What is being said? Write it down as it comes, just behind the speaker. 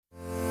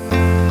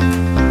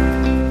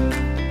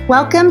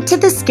Welcome to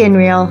The Skin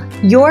Reel,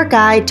 your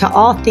guide to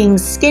all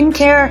things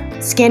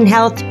skincare, skin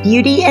health,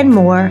 beauty, and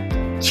more,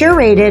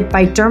 curated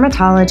by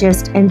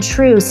dermatologists and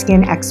true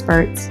skin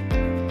experts.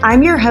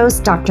 I'm your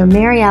host, Dr.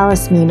 Mary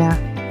Alice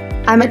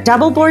Mina. I'm a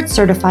double board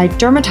certified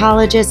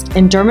dermatologist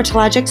and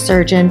dermatologic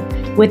surgeon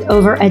with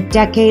over a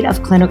decade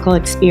of clinical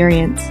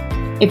experience.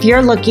 If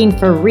you're looking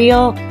for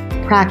real,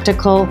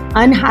 practical,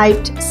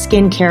 unhyped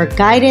skincare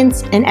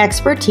guidance and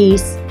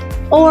expertise,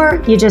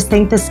 or you just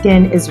think the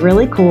skin is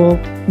really cool,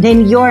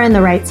 then you're in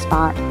the right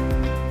spot.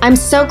 I'm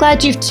so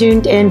glad you've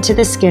tuned in to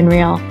The Skin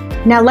Reel.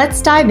 Now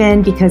let's dive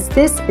in because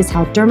this is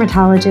how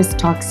dermatologists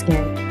talk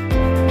skin.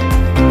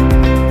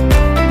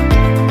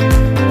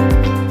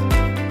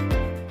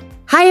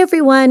 Hi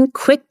everyone,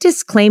 quick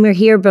disclaimer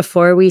here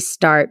before we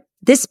start.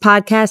 This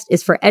podcast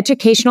is for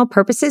educational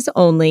purposes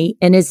only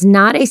and is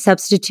not a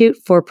substitute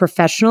for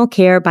professional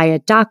care by a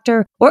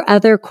doctor or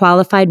other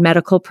qualified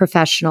medical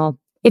professional.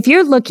 If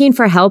you're looking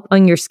for help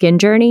on your skin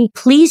journey,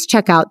 please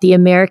check out the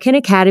American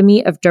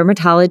Academy of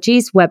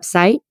Dermatology's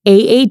website,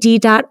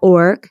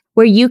 aad.org,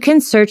 where you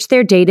can search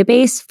their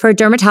database for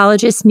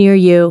dermatologists near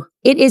you.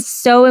 It is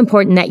so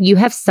important that you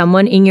have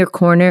someone in your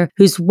corner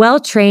who's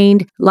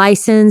well-trained,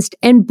 licensed,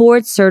 and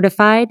board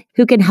certified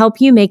who can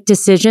help you make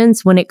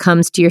decisions when it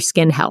comes to your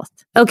skin health.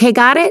 Okay,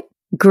 got it?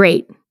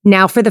 Great.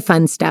 Now for the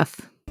fun stuff.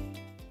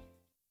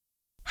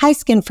 Hi,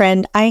 skin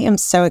friend. I am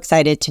so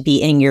excited to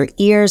be in your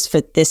ears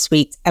for this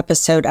week's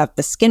episode of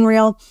The Skin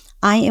Reel.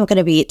 I am going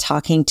to be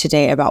talking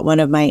today about one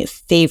of my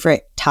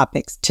favorite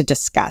topics to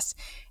discuss,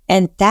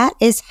 and that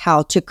is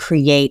how to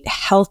create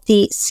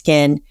healthy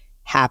skin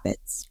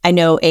habits. I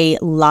know a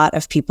lot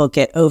of people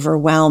get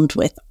overwhelmed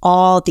with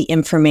all the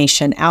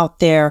information out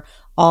there,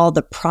 all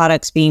the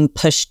products being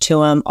pushed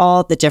to them,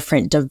 all the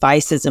different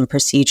devices and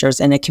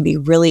procedures, and it can be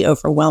really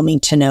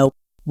overwhelming to know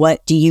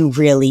what do you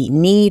really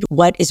need?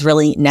 What is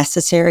really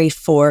necessary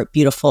for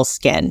beautiful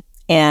skin?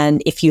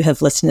 And if you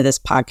have listened to this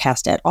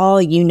podcast at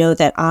all, you know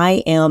that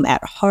I am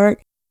at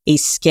heart a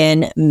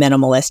skin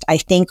minimalist. I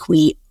think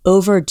we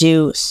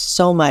overdo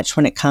so much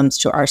when it comes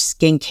to our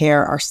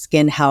skincare, our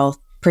skin health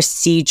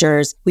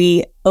procedures.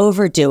 We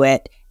overdo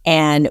it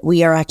and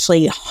we are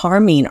actually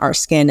harming our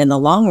skin in the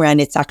long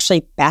run. It's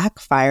actually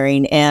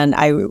backfiring. And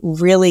I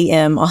really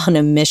am on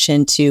a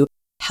mission to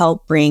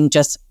help bring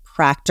just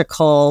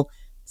practical,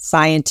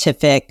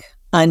 scientific,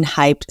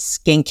 unhyped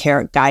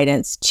skincare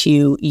guidance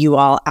to you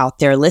all out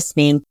there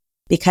listening,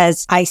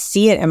 because I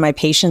see it in my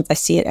patients, I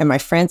see it in my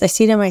friends, I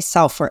see it in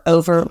myself. We're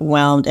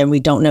overwhelmed and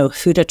we don't know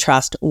who to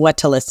trust, what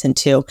to listen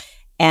to.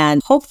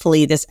 And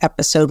hopefully this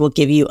episode will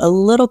give you a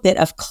little bit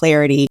of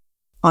clarity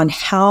on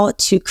how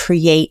to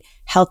create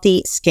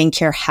healthy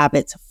skincare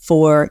habits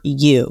for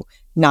you.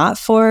 Not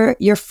for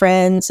your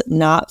friends,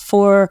 not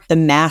for the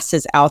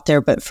masses out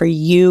there, but for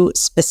you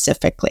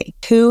specifically.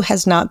 Who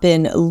has not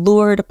been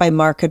lured by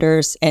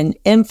marketers and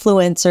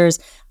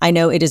influencers? I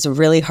know it is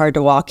really hard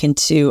to walk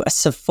into a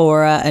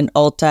Sephora, an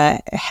Ulta,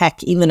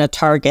 heck, even a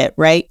Target,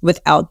 right?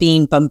 Without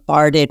being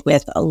bombarded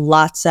with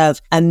lots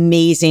of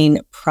amazing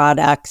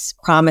products,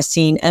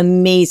 promising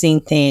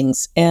amazing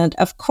things. And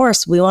of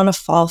course, we want to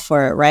fall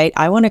for it, right?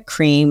 I want a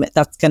cream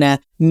that's going to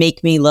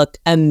make me look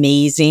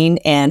amazing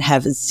and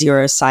have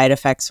zero side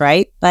effects,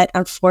 right? But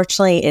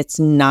unfortunately, it's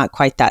not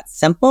quite that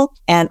simple.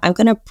 And I'm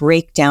going to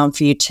break down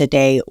for you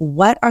today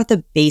what are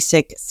the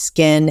basic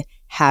skin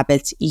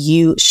habits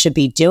you should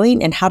be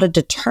doing and how to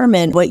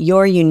determine what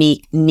your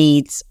unique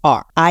needs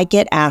are. I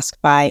get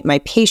asked by my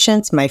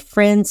patients, my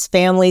friends,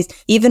 families,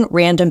 even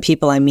random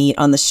people I meet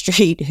on the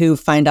street who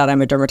find out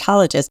I'm a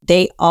dermatologist.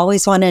 They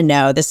always want to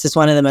know, this is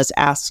one of the most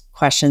asked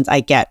questions I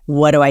get.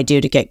 What do I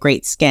do to get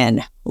great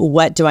skin?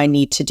 What do I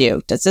need to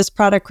do? Does this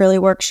product really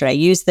work? Should I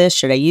use this?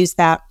 Should I use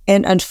that?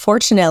 And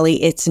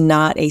unfortunately, it's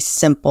not a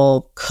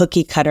simple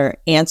cookie cutter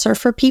answer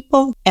for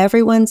people.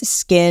 Everyone's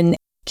skin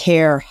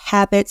care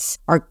habits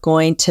are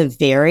going to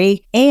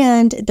vary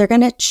and they're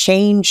going to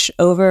change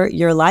over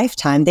your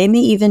lifetime. They may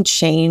even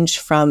change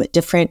from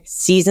different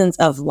seasons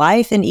of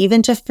life and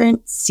even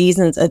different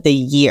seasons of the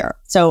year.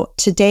 So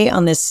today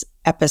on this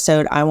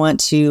episode, I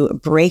want to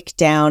break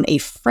down a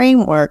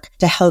framework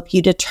to help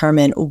you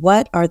determine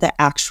what are the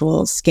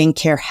actual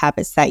skincare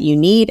habits that you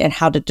need and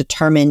how to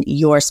determine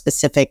your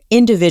specific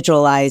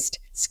individualized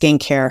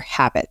skincare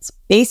habits.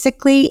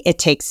 Basically, it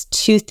takes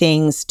two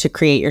things to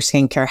create your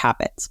skincare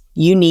habits.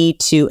 You need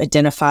to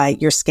identify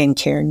your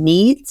skincare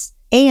needs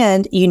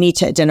and you need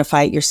to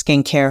identify your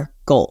skincare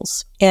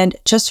goals. And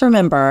just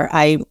remember,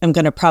 I am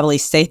going to probably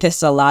say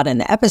this a lot in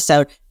the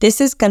episode, this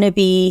is going to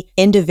be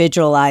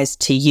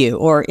individualized to you,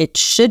 or it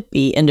should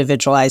be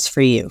individualized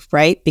for you,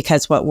 right?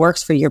 Because what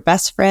works for your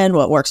best friend,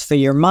 what works for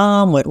your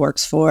mom, what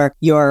works for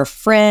your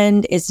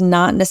friend is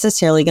not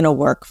necessarily going to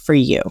work for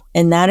you.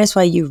 And that is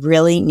why you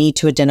really need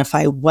to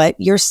identify what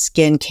your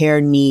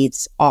skincare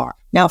needs are.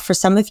 Now, for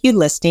some of you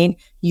listening,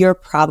 you're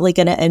probably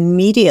going to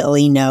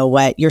immediately know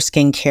what your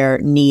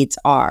skincare needs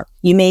are.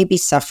 You may be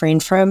suffering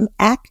from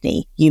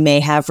acne. You may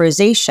have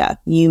rosacea.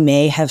 You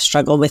may have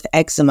struggled with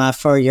eczema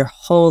for your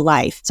whole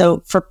life.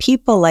 So for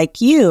people like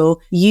you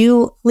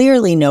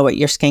clearly know what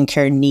your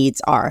skincare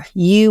needs are.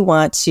 You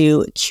want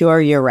to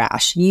cure your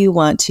rash. You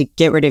want to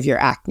get rid of your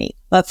acne.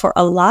 But for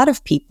a lot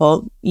of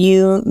people,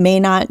 you may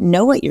not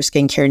know what your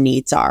skincare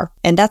needs are.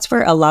 And that's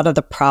where a lot of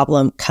the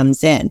problem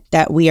comes in,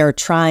 that we are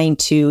trying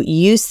to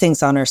use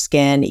things on our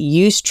skin,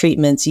 use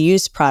treatments,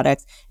 use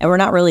products, and we're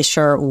not really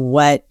sure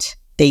what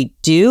they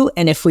do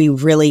and if we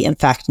really, in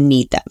fact,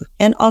 need them.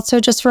 And also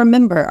just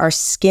remember, our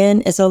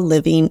skin is a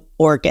living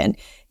organ.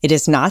 It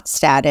is not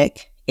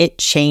static. It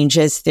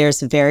changes,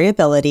 there's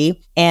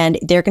variability, and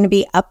there are going to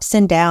be ups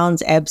and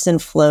downs, ebbs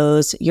and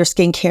flows. Your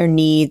skincare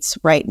needs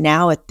right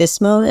now at this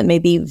moment may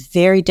be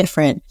very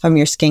different from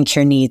your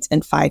skincare needs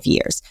in 5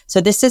 years. So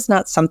this is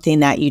not something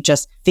that you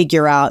just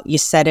figure out, you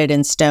set it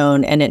in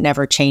stone and it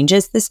never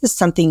changes. This is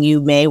something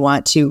you may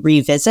want to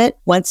revisit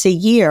once a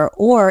year,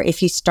 or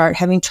if you start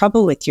having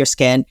trouble with your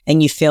skin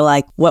and you feel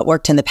like what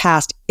worked in the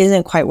past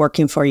isn't quite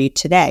working for you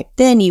today,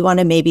 then you want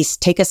to maybe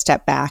take a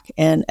step back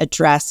and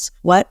address,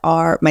 what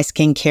are my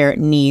skincare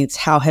needs?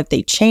 How have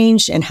they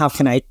changed and how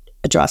can I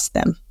address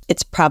them?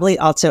 It's probably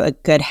also a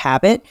good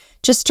habit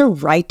just to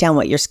write down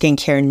what your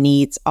skincare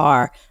needs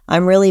are.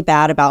 I'm really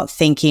bad about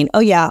thinking, oh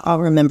yeah, I'll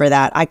remember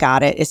that. I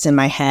got it. It's in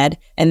my head.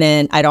 And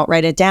then I don't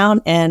write it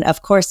down. And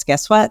of course,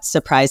 guess what?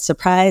 Surprise,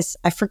 surprise,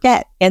 I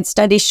forget. And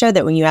studies show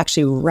that when you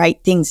actually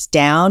write things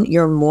down,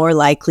 you're more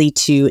likely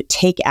to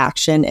take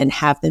action and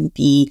have them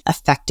be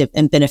effective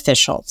and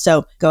beneficial.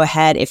 So go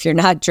ahead, if you're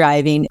not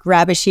driving,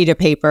 grab a sheet of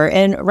paper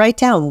and write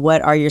down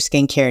what are your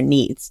skincare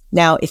needs.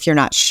 Now, if you're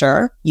not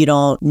sure, you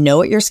don't know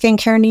what your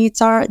skincare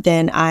needs are,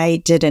 then I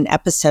did an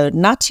episode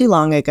not too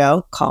long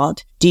ago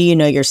called Do You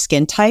Know Your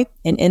Skin Type?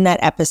 And in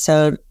that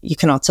episode, you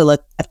can also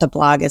look at the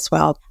blog as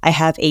well. I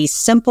have a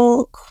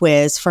simple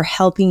quiz for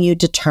helping you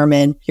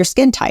determine your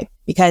skin type.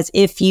 Because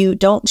if you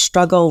don't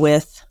struggle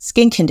with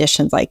skin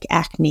conditions like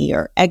acne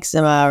or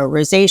eczema or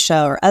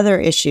rosacea or other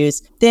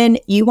issues, then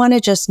you want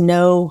to just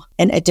know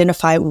and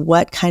identify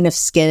what kind of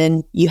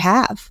skin you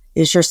have.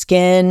 Is your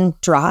skin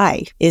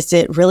dry? Is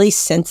it really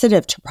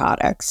sensitive to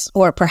products?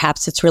 Or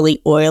perhaps it's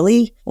really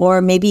oily,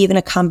 or maybe even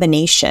a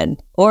combination.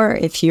 Or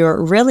if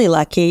you're really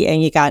lucky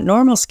and you got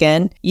normal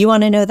skin, you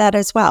want to know that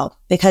as well,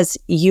 because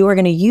you are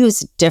going to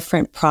use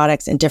different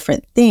products and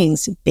different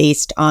things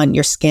based on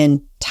your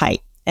skin type.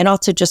 And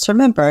also just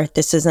remember,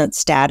 this isn't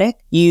static.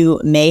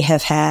 You may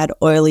have had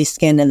oily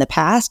skin in the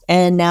past,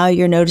 and now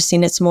you're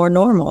noticing it's more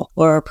normal,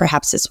 or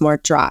perhaps it's more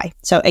dry.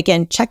 So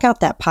again, check out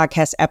that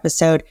podcast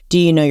episode, Do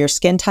You Know Your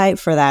Skin Type,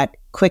 for that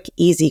quick,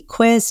 easy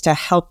quiz to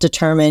help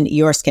determine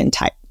your skin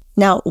type.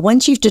 Now,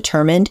 once you've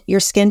determined your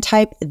skin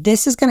type,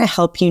 this is going to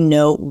help you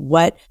know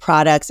what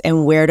products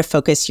and where to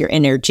focus your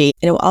energy.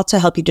 And it will also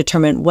help you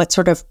determine what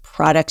sort of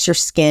products your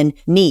skin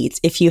needs.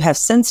 If you have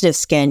sensitive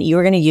skin, you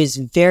are going to use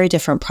very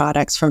different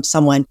products from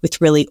someone with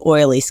really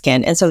oily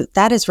skin. And so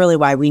that is really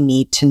why we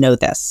need to know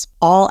this.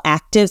 All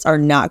actives are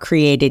not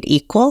created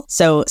equal.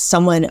 So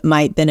someone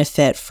might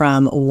benefit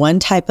from one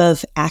type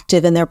of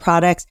active in their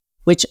products,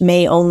 which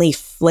may only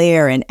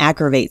flare and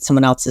aggravate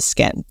someone else's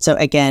skin. So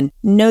again,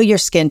 know your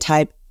skin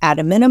type at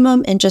a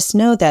minimum, and just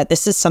know that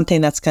this is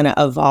something that's going to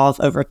evolve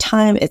over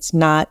time. It's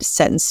not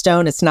set in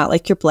stone. It's not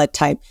like your blood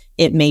type.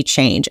 It may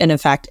change. And in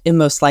fact, it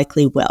most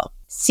likely will.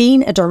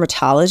 Seeing a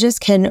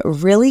dermatologist can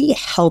really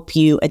help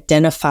you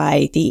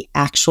identify the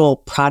actual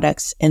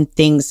products and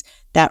things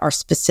that are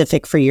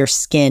specific for your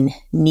skin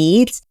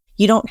needs.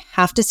 You don't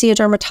have to see a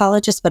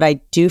dermatologist, but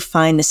I do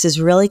find this is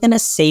really going to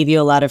save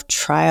you a lot of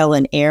trial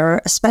and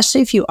error,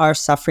 especially if you are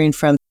suffering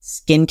from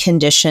skin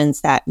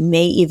conditions that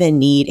may even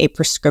need a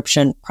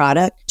prescription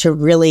product to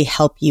really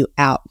help you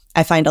out.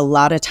 I find a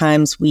lot of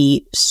times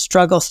we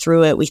struggle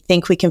through it. We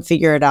think we can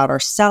figure it out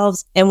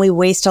ourselves, and we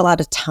waste a lot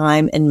of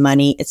time and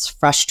money. It's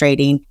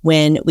frustrating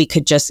when we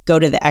could just go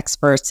to the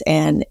experts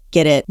and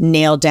get it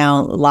nailed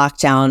down,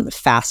 locked down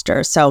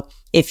faster. So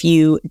if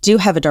you do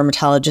have a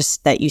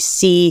dermatologist that you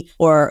see,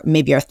 or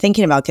maybe are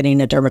thinking about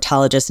getting a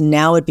dermatologist,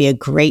 now would be a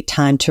great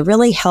time to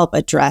really help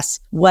address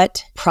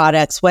what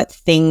products, what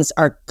things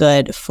are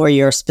good for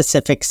your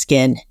specific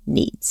skin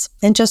needs.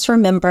 And just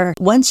remember,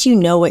 once you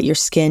know what your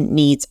skin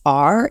needs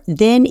are,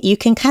 then you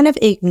can kind of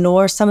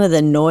ignore some of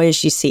the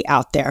noise you see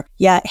out there.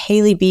 Yeah,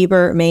 Hailey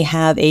Bieber may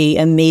have an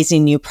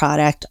amazing new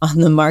product on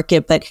the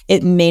market, but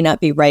it may not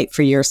be right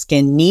for your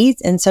skin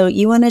needs. And so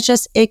you want to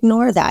just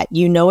ignore that.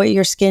 You know what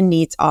your skin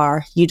needs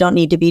are. You don't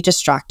need to be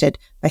distracted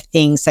by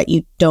things that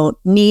you don't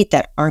need,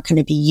 that aren't going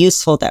to be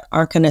useful, that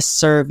aren't going to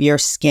serve your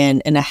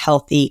skin in a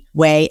healthy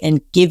way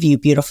and give you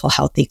beautiful,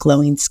 healthy,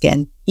 glowing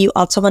skin. You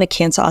also want to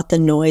cancel out the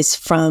noise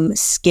from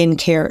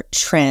skincare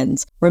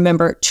trends.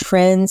 Remember,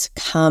 trends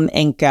come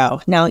and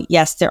go. Now,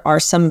 yes, there are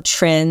some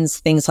trends,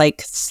 things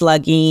like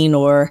slugging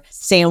or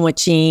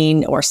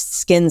sandwiching or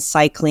skin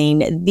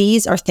cycling.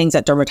 These are things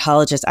that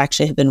dermatologists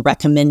actually have been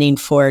recommending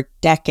for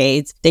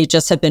decades. They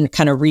just have been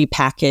kind of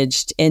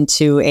repackaged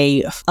into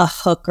a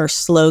hook or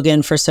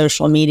slogan for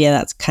social media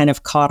that's kind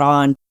of caught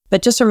on.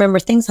 But just remember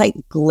things like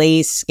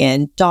glazed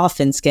skin,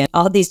 dolphin skin,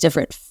 all these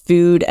different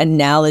food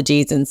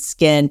analogies in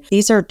skin.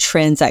 These are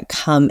trends that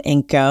come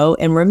and go.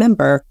 And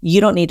remember, you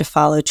don't need to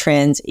follow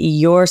trends.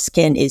 Your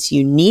skin is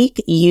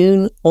unique.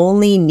 You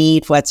only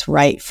need what's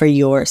right for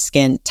your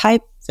skin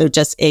type. So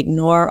just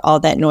ignore all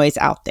that noise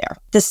out there.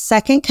 The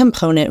second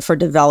component for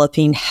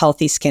developing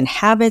healthy skin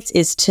habits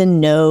is to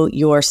know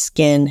your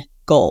skin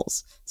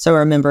goals. So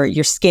remember,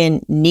 your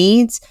skin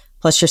needs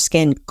plus your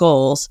skin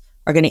goals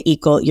are going to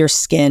equal your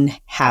skin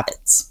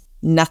habits.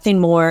 Nothing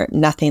more,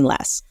 nothing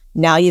less.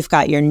 Now you've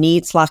got your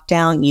needs locked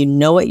down. You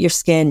know what your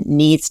skin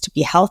needs to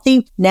be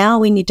healthy. Now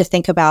we need to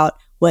think about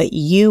what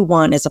you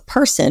want as a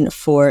person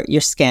for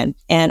your skin.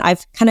 And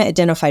I've kind of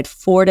identified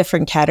 4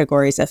 different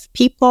categories of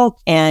people,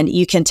 and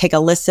you can take a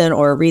listen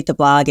or read the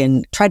blog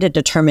and try to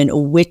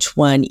determine which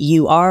one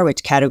you are,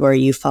 which category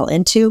you fall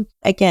into.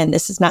 Again,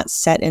 this is not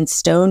set in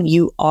stone.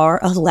 You are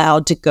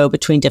allowed to go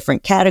between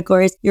different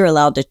categories. You're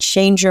allowed to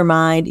change your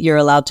mind. You're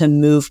allowed to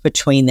move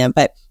between them.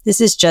 But this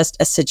is just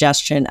a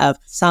suggestion of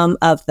some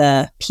of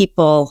the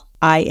people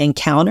I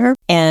encounter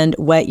and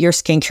what your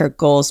skincare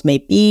goals may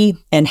be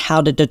and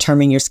how to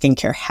determine your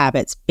skincare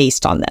habits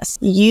based on this.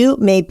 You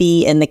may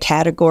be in the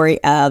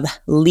category of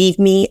leave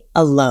me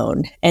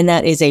alone, and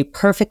that is a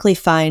perfectly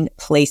fine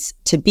place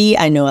to be.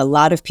 I know a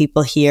lot of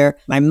people here,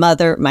 my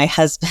mother, my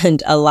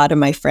husband, a lot of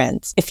my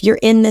friends. If you're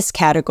in this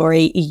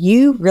category,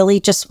 you really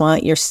just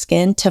want your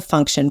skin to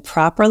function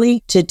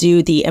properly, to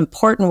do the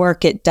important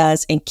work it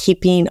does in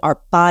keeping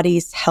our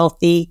bodies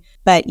healthy,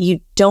 but you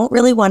don't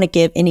really want to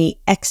give any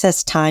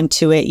excess time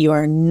to it. You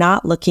are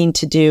not looking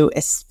to do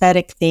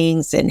aesthetic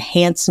things,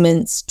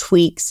 enhancements,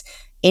 tweaks,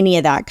 any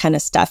of that kind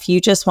of stuff.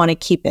 You just want to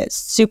keep it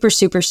super,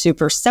 super,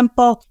 super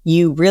simple.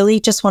 You really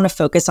just want to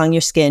focus on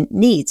your skin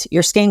needs.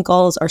 Your skin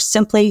goals are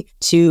simply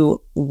to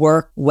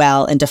work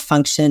well and to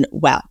function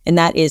well. And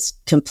that is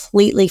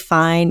completely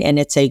fine. And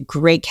it's a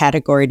great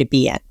category to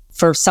be in.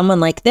 For someone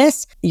like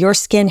this, your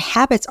skin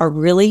habits are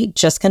really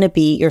just going to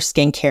be your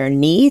skincare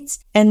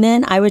needs. And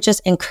then I would just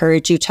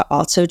encourage you to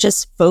also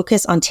just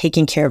focus on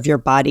taking care of your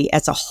body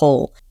as a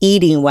whole,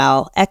 eating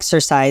well,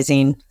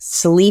 exercising,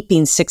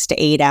 sleeping 6 to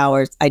 8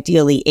 hours,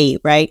 ideally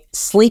 8, right?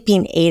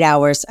 Sleeping 8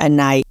 hours a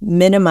night,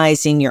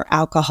 minimizing your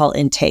alcohol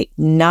intake,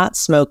 not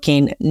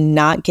smoking,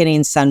 not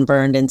getting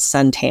sunburned and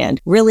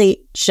suntanned.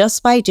 Really,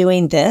 just by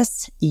doing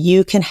this,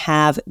 you can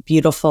have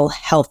beautiful,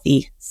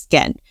 healthy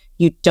skin.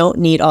 You don't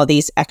need all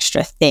these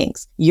extra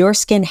things. Your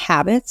skin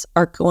habits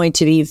are going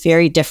to be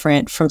very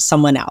different from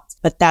someone else,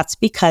 but that's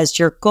because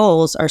your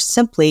goals are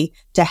simply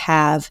to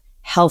have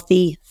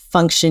healthy,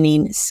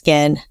 functioning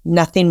skin,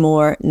 nothing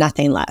more,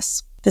 nothing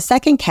less. The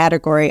second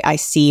category I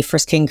see for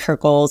skincare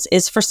goals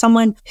is for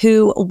someone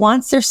who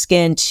wants their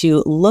skin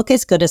to look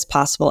as good as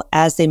possible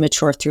as they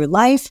mature through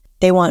life.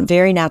 They want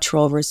very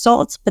natural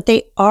results, but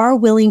they are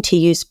willing to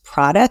use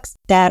products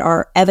that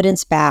are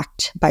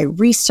evidence-backed by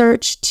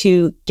research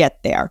to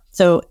get there.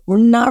 So we're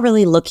not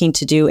really looking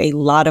to do a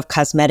lot of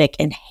cosmetic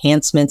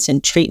enhancements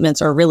and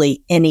treatments, or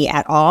really any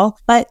at all,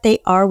 but they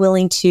are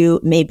willing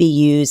to maybe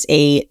use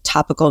a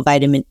topical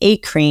vitamin A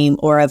cream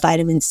or a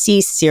vitamin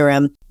C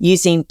serum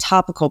using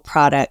topical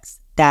products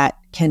that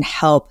can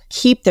help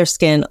keep their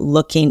skin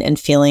looking and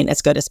feeling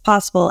as good as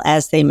possible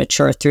as they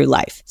mature through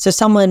life. So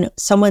someone's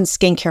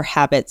skincare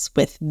habits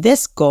with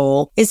this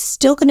goal is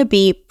still going to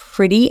be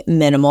pretty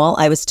minimal.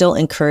 I would still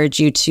encourage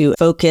you to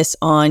focus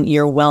on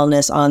your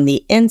wellness on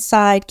the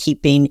inside,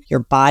 keeping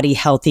your body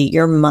healthy,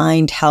 your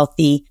mind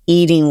healthy,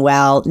 eating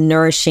well,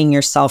 nourishing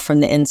yourself from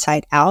the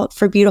inside out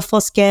for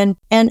beautiful skin,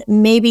 and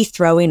maybe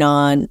throwing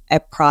on a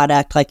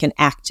product like an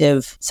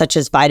active such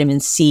as vitamin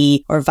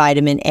C or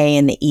vitamin A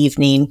in the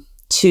evening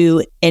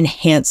to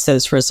enhance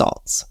those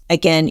results.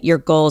 Again, your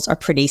goals are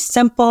pretty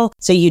simple,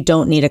 so you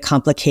don't need a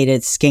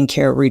complicated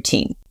skincare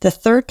routine. The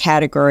third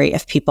category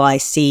of people I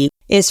see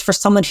is for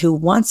someone who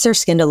wants their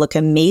skin to look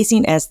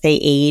amazing as they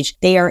age.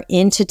 They are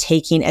into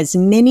taking as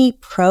many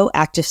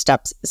proactive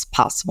steps as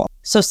possible.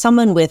 So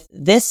someone with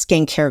this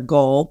skincare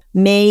goal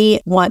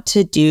may want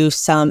to do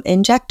some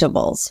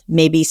injectables,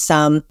 maybe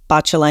some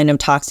botulinum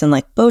toxin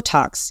like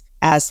Botox,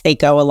 as they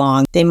go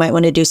along. They might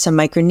want to do some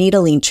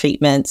microneedling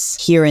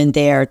treatments here and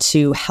there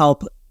to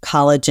help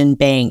collagen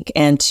bank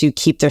and to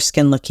keep their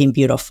skin looking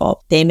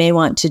beautiful. They may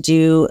want to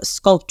do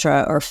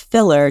Sculptra or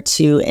filler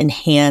to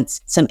enhance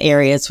some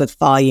areas with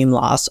volume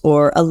loss,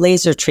 or a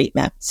laser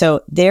treatment.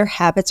 So their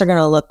habits are going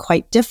to look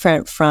quite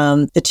different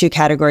from the 2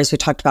 categories we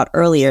talked about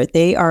earlier.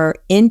 They are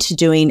into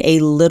doing a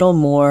little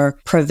more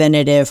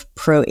preventative,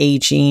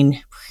 pro-aging,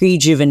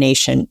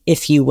 rejuvenation,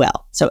 if you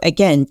will. So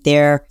again,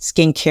 their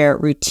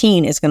skincare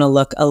routine is going to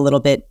look a little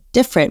bit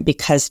different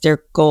because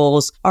their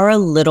goals are a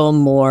little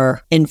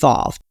more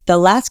involved. The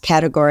last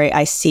category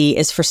I see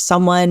is for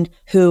someone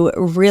who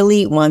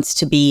really wants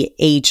to be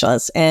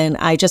ageless. And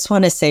I just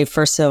want to say,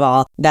 first of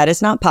all, that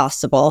is not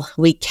possible.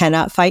 We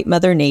cannot fight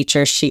Mother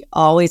Nature. She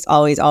always,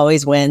 always,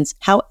 always wins.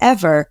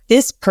 However,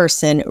 this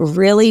person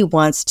really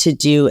wants to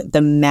do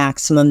the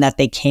maximum that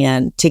they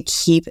can to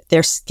keep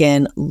their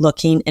skin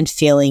looking and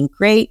feeling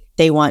great.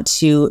 They want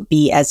to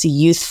be as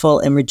youthful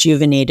and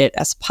rejuvenated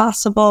as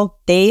possible.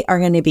 They are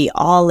going to be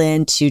all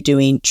into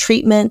doing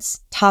treatments,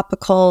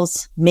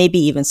 topicals, maybe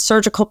even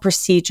surgical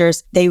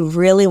procedures. They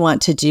really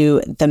want to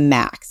do the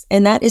max,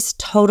 and that is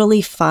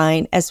totally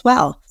fine as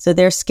well. So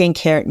their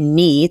skincare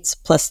needs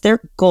plus their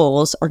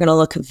goals are going to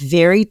look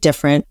very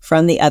different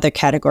from the other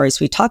categories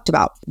we talked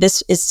about.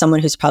 This is someone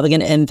who's probably going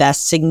to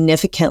invest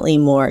significantly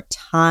more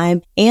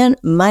time and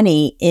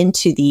money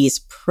into these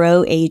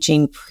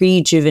pro-aging,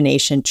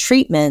 pre-rejuvenation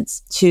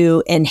treatments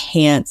to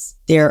enhance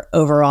their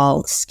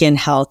overall skin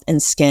health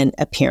and skin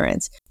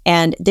appearance.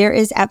 And there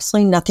is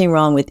absolutely nothing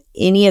wrong with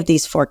any of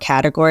these 4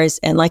 categories.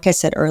 And like I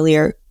said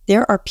earlier,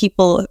 there are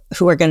people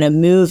who are going to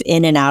move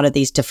in and out of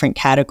these different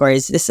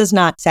categories. This is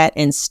not set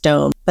in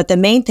stone. But the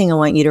main thing I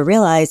want you to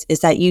realize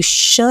is that you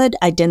should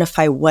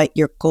identify what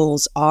your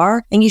goals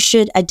are, and you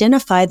should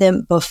identify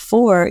them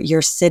before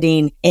you're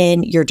sitting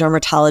in your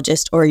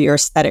dermatologist or your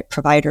aesthetic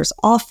provider's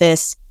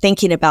office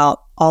thinking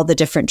about all the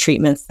different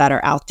treatments that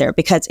are out there.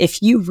 Because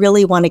if you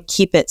really want to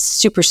keep it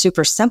super,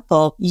 super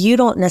simple, you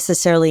don't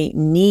necessarily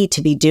need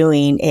to be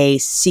doing a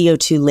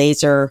CO2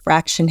 laser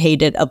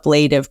fractionated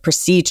ablative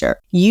procedure.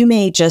 You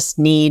may just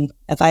need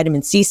a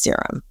vitamin C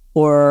serum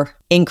or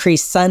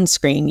increased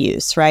sunscreen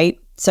use, right?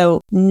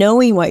 So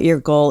knowing what your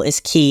goal is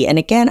key. And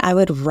again, I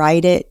would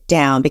write it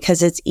down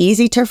because it's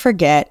easy to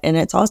forget. And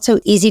it's also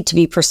easy to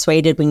be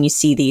persuaded when you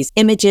see these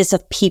images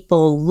of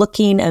people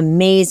looking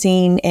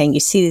amazing and you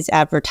see these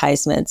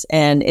advertisements,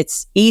 and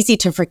it's easy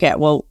to forget,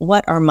 well,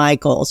 what are my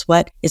goals?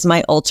 What is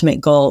my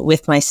ultimate goal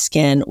with my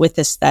skin, with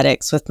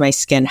aesthetics, with my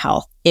skin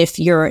health? If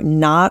you're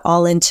not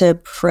all into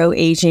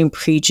pro-aging,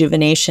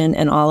 pre-rejuvenation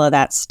and all of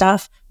that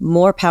stuff,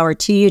 more power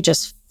to you.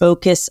 Just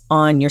focus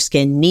on your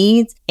skin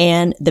needs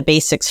and the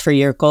basics for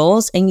your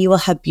goals, and you will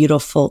have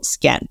beautiful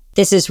skin.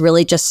 This is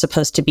really just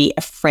supposed to be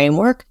a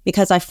framework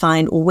because I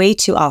find way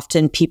too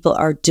often people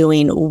are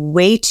doing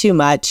way too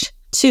much,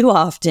 too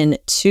often,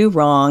 too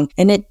wrong,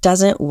 and it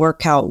doesn't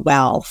work out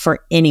well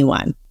for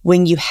anyone.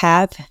 When you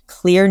have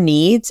clear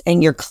needs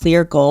and your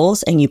clear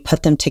goals and you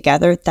put them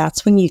together,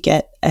 that's when you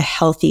get a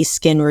healthy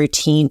skin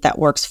routine that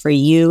works for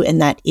you and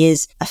that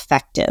is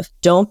effective.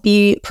 Don't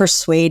be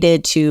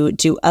persuaded to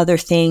do other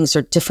things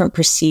or different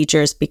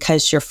procedures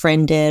because your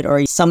friend did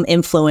or some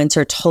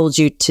influencer told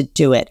you to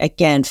do it.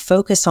 Again,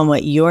 focus on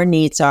what your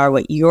needs are,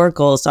 what your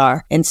goals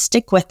are, and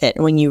stick with it.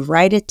 And when you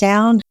write it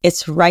down,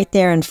 it's right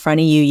there in front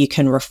of you. You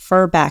can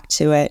refer back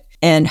to it.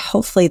 And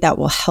hopefully that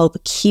will help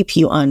keep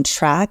you on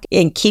track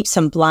and keep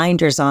some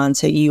blinders on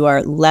so you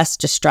are less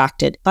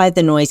distracted by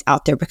the noise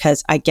out there,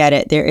 because I get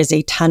it. There is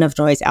a ton of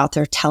noise out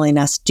there telling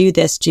us do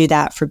this, do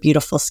that for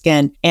beautiful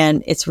skin.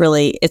 And it's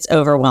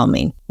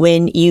overwhelming.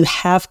 When you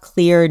have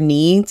clear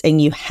needs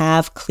and you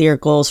have clear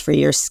goals for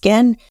your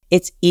skin,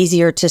 it's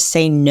easier to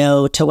say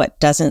no to what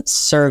doesn't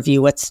serve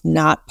you, what's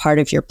not part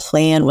of your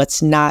plan,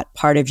 what's not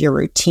part of your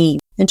routine.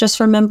 And just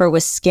remember,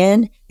 with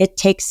skin, it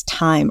takes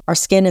time. Our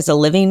skin is a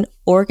living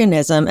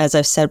organism, as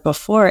I've said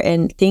before,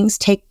 and things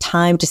take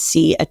time to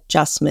see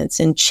adjustments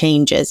and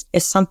changes.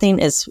 If something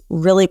is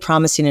really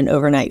promising an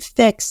overnight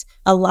fix,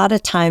 a lot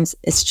of times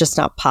it's just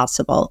not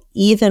possible.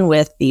 Even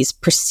with these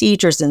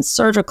procedures and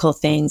surgical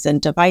things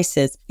and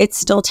devices, it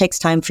still takes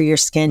time for your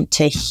skin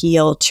to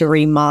heal, to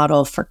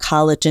remodel, for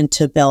collagen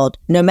to build.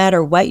 No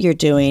matter what you're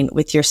doing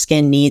with your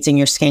skin needs and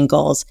your skin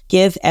goals,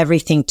 give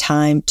everything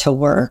time to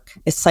work.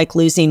 It's like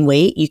losing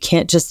weight. You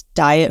can't just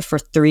diet for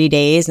 3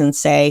 days and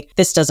say,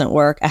 this doesn't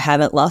work. I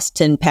haven't lost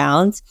 10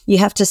 pounds. You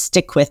have to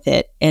stick with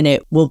it and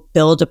it will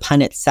build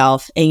upon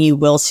itself and you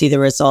will see the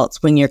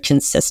results when you're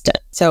consistent.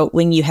 So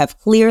when you have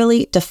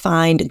clearly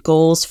defined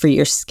goals for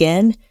your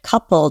skin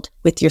coupled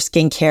with your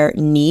skincare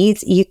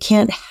needs, you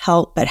can't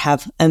help but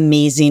have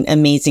amazing,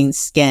 amazing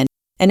skin.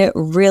 And it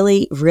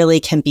really,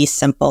 really can be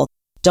simple.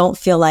 Don't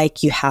feel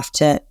like you have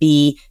to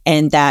be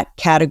in that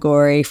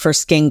category for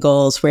skin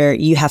goals where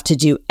you have to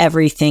do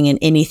everything and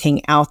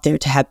anything out there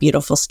to have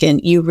beautiful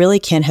skin. You really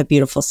can have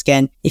beautiful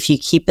skin if you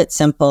keep it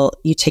simple,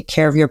 you take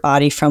care of your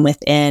body from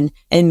within,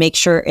 and make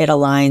sure it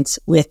aligns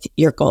with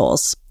your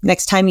goals.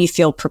 Next time you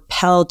feel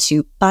propelled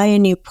to buy a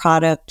new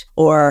product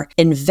or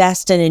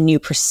invest in a new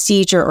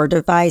procedure or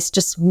device,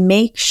 just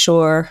make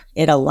sure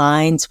it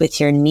aligns with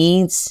your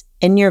needs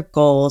and your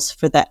goals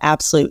for the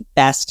absolute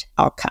best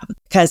outcome.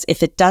 Because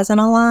if it doesn't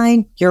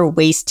align, you're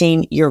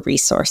wasting your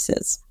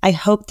resources. I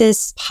hope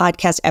this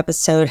podcast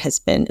episode has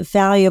been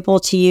valuable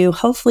to you.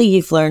 Hopefully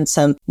you've learned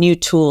some new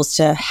tools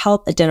to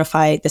help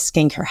identify the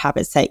skincare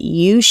habits that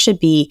you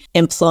should be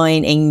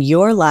employing in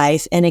your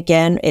life. And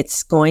again,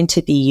 it's going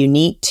to be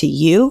unique to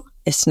you.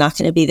 It's not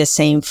going to be the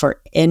same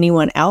for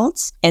anyone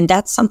else. And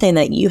that's something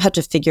that you have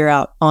to figure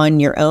out on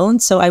your own.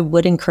 So I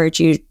would encourage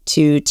you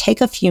to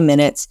take a few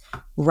minutes,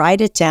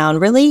 write it down,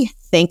 really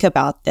think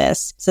about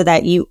this so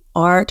that you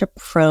aren't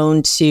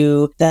prone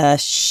to the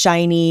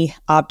shiny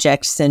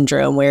object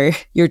syndrome where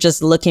you're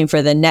just looking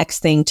for the next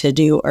thing to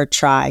do or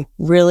try.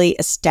 Really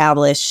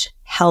establish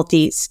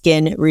healthy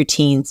skin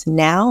routines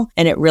now,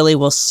 and it really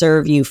will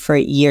serve you for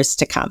years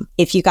to come.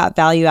 If you got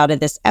value out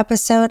of this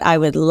episode, I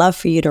would love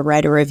for you to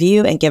write a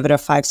review and give it a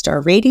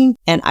 5-star rating,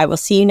 and I will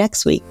see you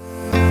next week.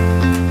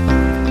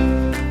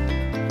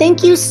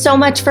 Thank you so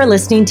much for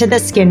listening to The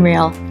Skin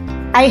Reel.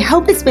 I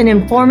hope it's been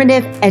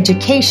informative,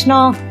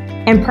 educational,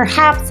 and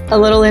perhaps a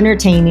little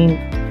entertaining.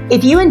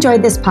 If you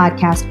enjoyed this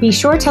podcast, be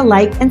sure to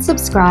like and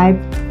subscribe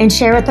and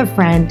share with a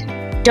friend.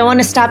 Don't want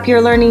to stop your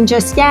learning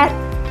just yet?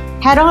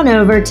 Head on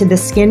over to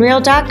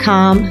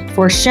theskinreel.com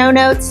for show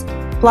notes,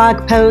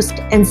 blog posts,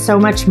 and so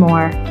much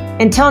more.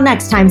 Until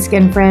next time,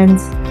 skin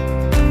friends.